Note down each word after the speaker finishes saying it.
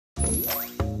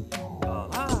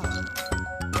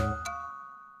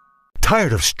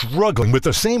Tired of struggling with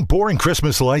the same boring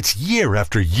Christmas lights year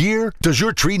after year? Does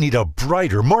your tree need a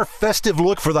brighter, more festive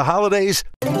look for the holidays?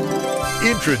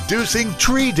 Introducing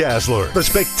Tree Dazzler, the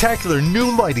spectacular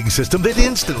new lighting system that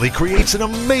instantly creates an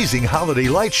amazing holiday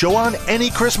light show on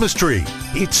any Christmas tree.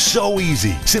 It's so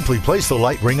easy. Simply place the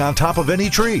light ring on top of any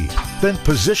tree. Then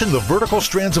position the vertical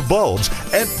strands of bulbs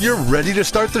and you're ready to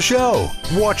start the show.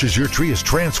 Watch as your tree is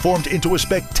transformed into a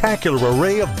spectacular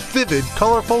array of vivid,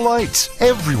 colorful lights.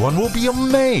 Everyone will be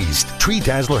amazed. Tree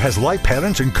Dazzler has light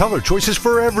patterns and color choices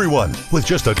for everyone. With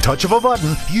just a touch of a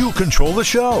button, you control the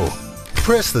show.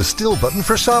 Press the still button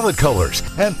for solid colors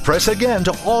and press again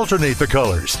to alternate the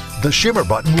colors. The shimmer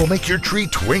button will make your tree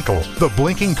twinkle. The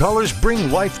blinking colors bring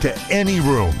life to any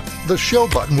room. The show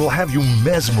button will have you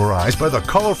mesmerized by the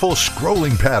colorful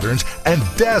scrolling patterns and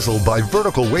dazzled by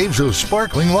vertical waves of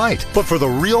sparkling light. But for the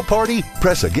real party,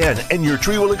 press again and your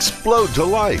tree will explode to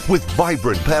life with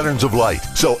vibrant patterns of light.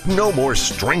 So no more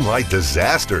string light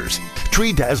disasters.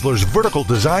 Tree Dazzler's vertical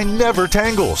design never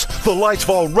tangles. The lights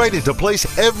fall right into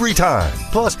place every time.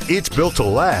 Plus, it's built to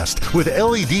last with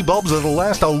LED bulbs that'll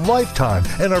last a lifetime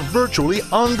and are virtually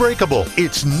unbreakable.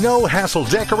 It's no hassle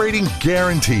decorating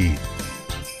guaranteed.